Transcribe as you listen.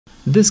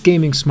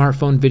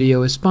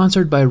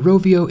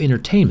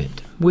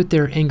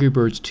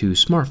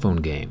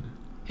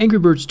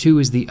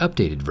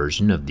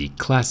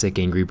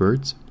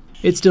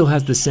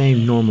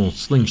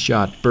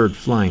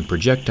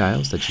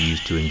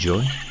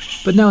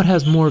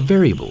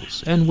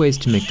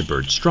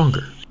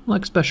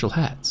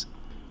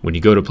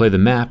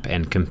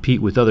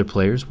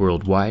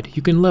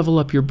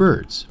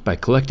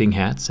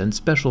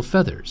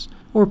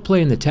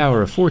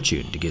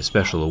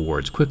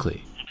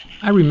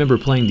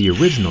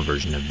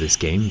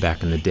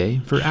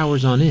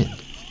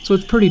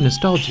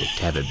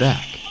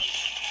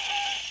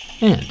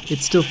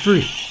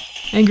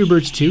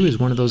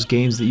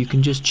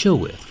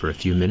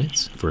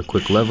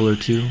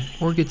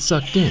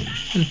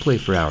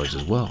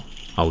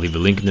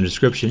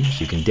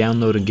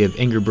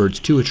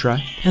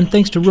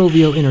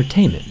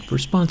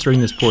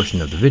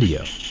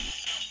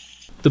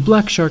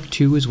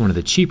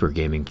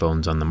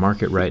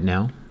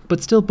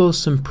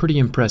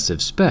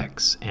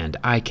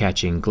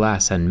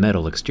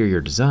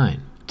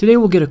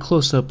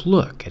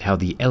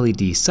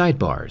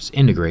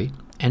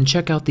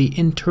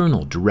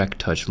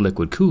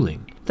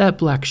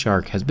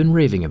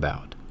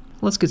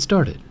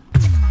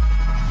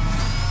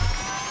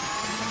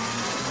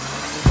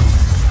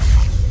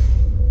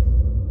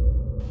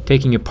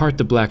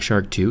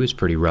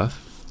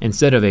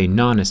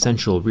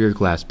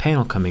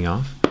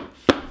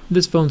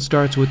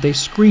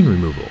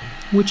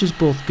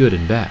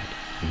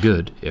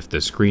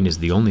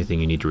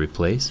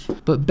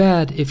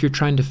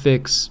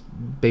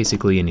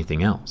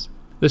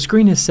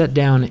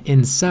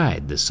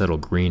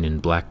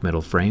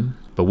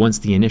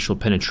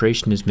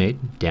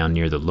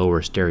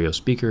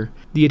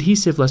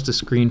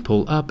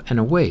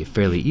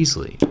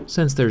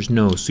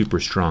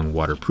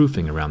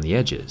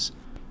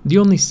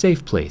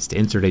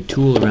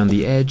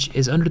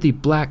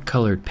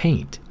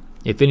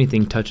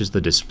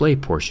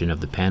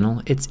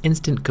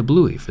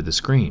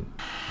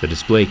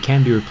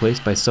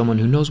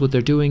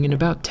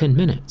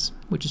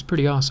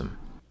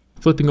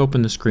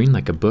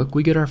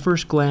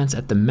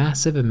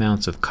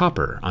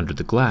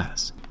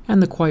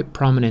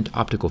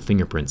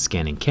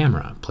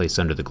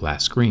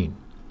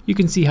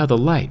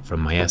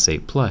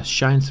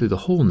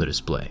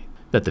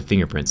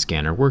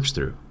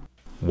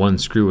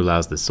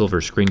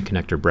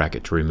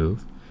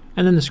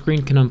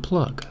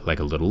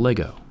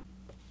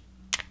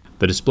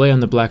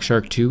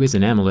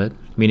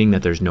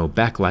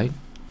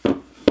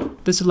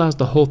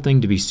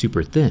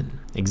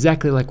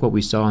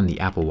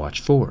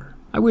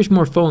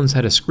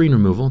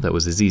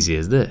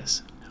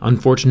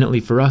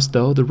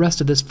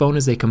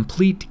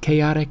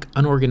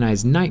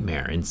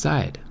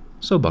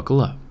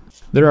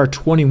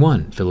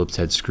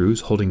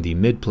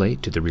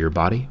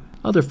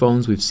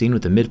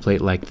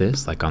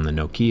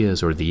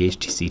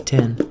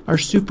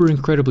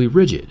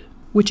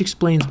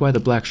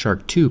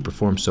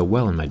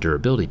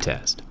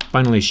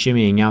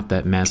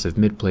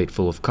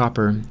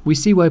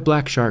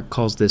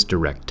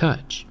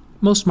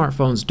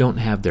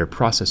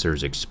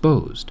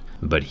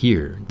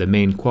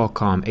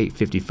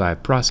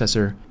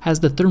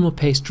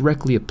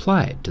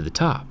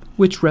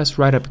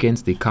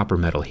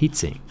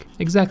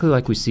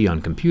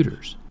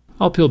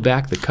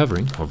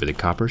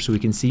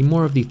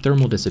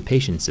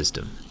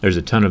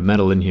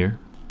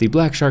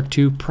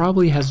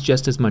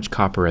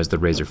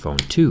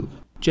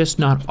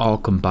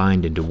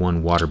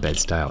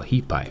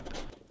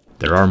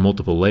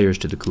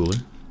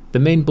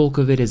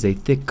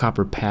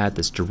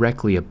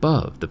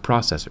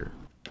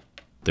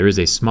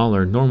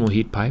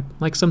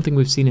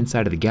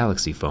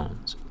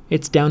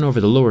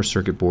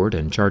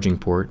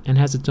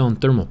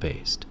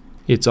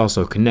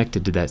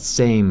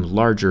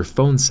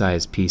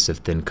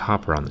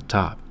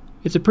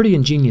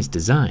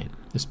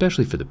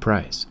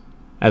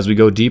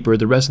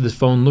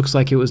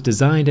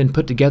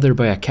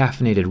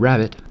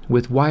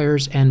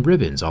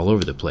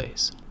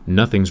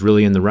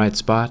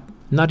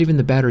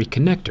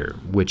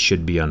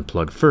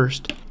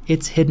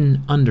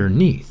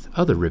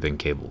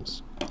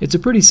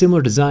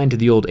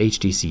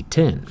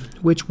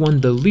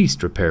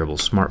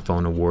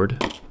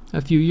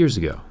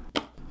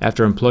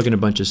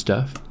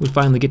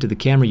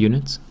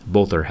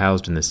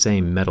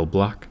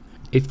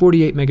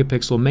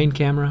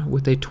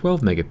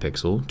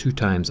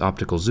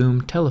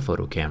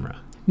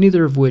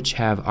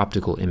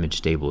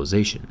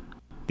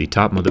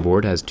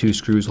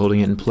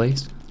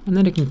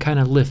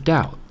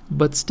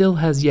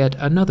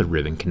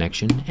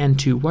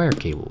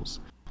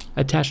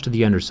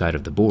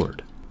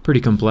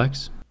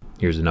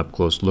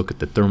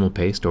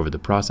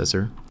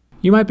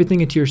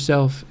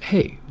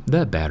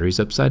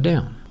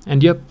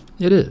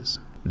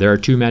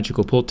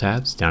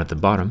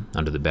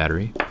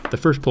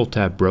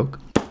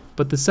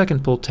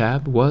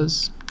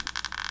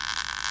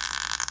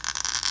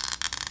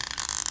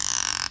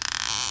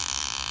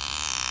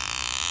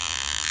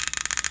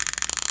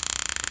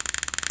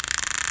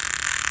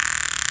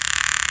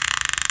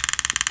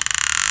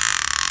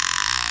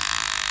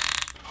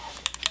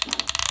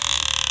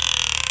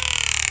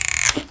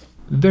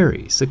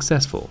Very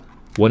successful.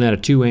 1 out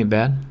of 2 ain't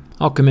bad.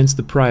 I'll commence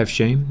the pry of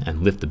shame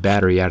and lift the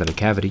battery out of the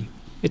cavity.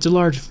 It's a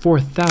large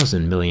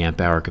 4,000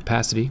 mAh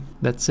capacity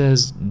that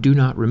says do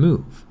not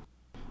remove.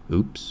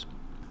 Oops.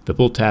 The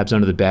pull tabs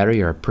under the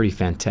battery are a pretty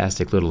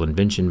fantastic little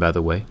invention, by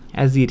the way.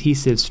 As the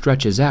adhesive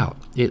stretches out,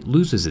 it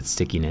loses its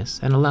stickiness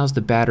and allows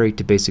the battery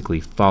to basically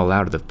fall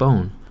out of the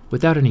phone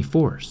without any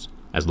force,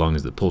 as long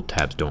as the pull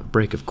tabs don't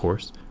break, of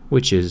course,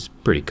 which is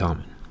pretty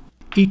common.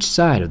 Each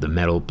side of the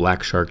metal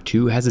Black Shark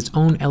 2 has its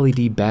own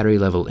LED battery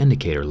level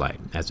indicator light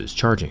as it's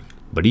charging.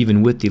 But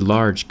even with the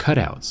large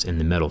cutouts in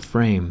the metal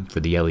frame for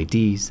the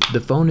LEDs, the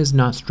phone is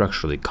not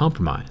structurally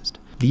compromised.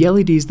 The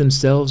LEDs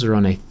themselves are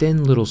on a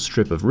thin little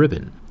strip of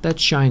ribbon that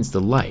shines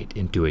the light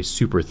into a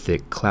super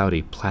thick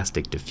cloudy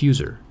plastic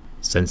diffuser.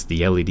 Since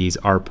the LEDs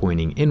are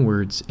pointing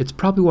inwards, it's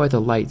probably why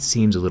the light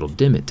seems a little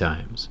dim at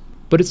times.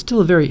 But it's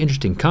still a very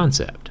interesting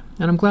concept,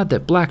 and I'm glad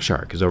that Black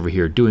Shark is over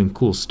here doing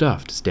cool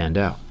stuff to stand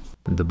out.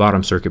 The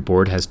bottom circuit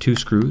board has 2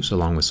 screws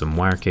along with some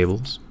wire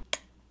cables,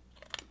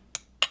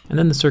 and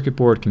then the circuit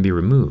board can be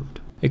removed,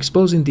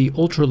 exposing the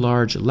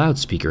ultra-large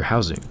loudspeaker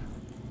housing.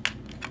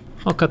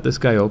 I'll cut this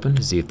guy open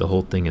to see if the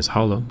whole thing is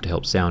hollow to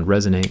help sound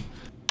resonate,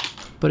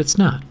 but it's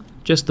not.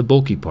 Just the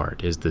bulky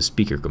part is the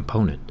speaker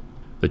component.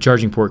 The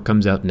charging port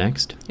comes out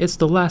next. It's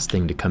the last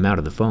thing to come out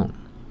of the phone.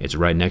 It's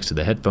right next to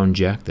the headphone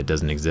jack that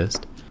doesn't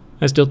exist.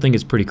 I still think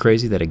it's pretty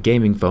crazy that a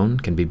gaming phone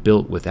can be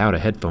built without a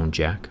headphone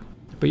jack,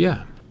 but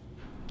yeah,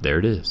 there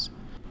it is.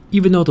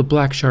 Even though the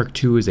Black Shark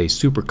 2 is a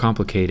super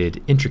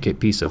complicated,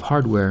 intricate piece of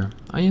hardware,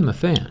 I am a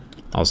fan.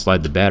 I'll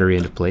slide the battery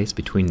into place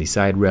between the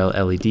side rail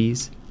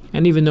LEDs,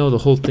 and even though the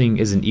whole thing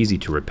isn't easy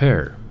to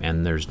repair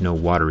and there's no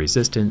water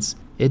resistance,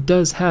 it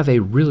does have a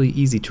really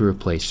easy to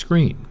replace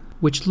screen,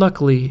 which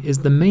luckily is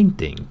the main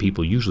thing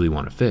people usually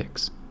want to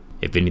fix.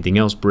 If anything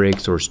else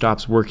breaks or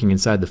stops working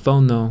inside the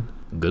phone though,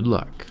 good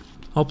luck.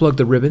 I'll plug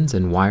the ribbons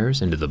and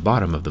wires into the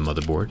bottom of the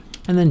motherboard,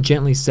 and then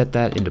gently set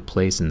that into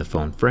place in the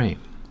phone frame,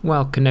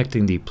 while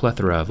connecting the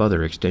plethora of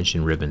other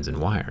extension ribbons and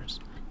wires.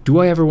 Do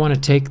I ever want to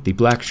take the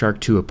Black Shark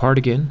 2 apart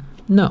again?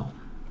 No.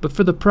 But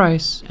for the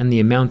price and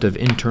the amount of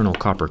internal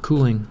copper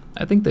cooling,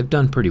 I think they've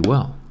done pretty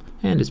well,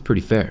 and it's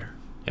pretty fair.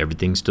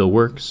 Everything still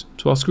works,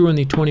 so I'll screw in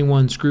the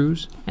 21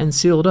 screws and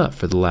seal it up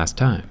for the last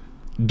time.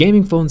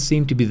 Gaming phones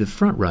seem to be the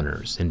front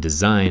runners in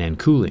design and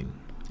cooling,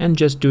 and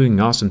just doing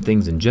awesome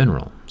things in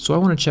general, so I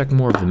want to check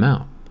more of them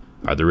out.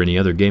 Are there any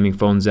other gaming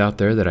phones out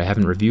there that I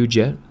haven't reviewed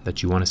yet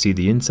that you want to see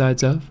the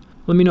insides of?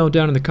 Let me know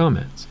down in the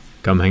comments.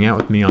 Come hang out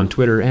with me on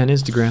Twitter and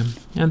Instagram,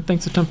 and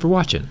thanks a ton for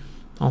watching.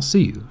 I'll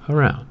see you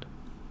around.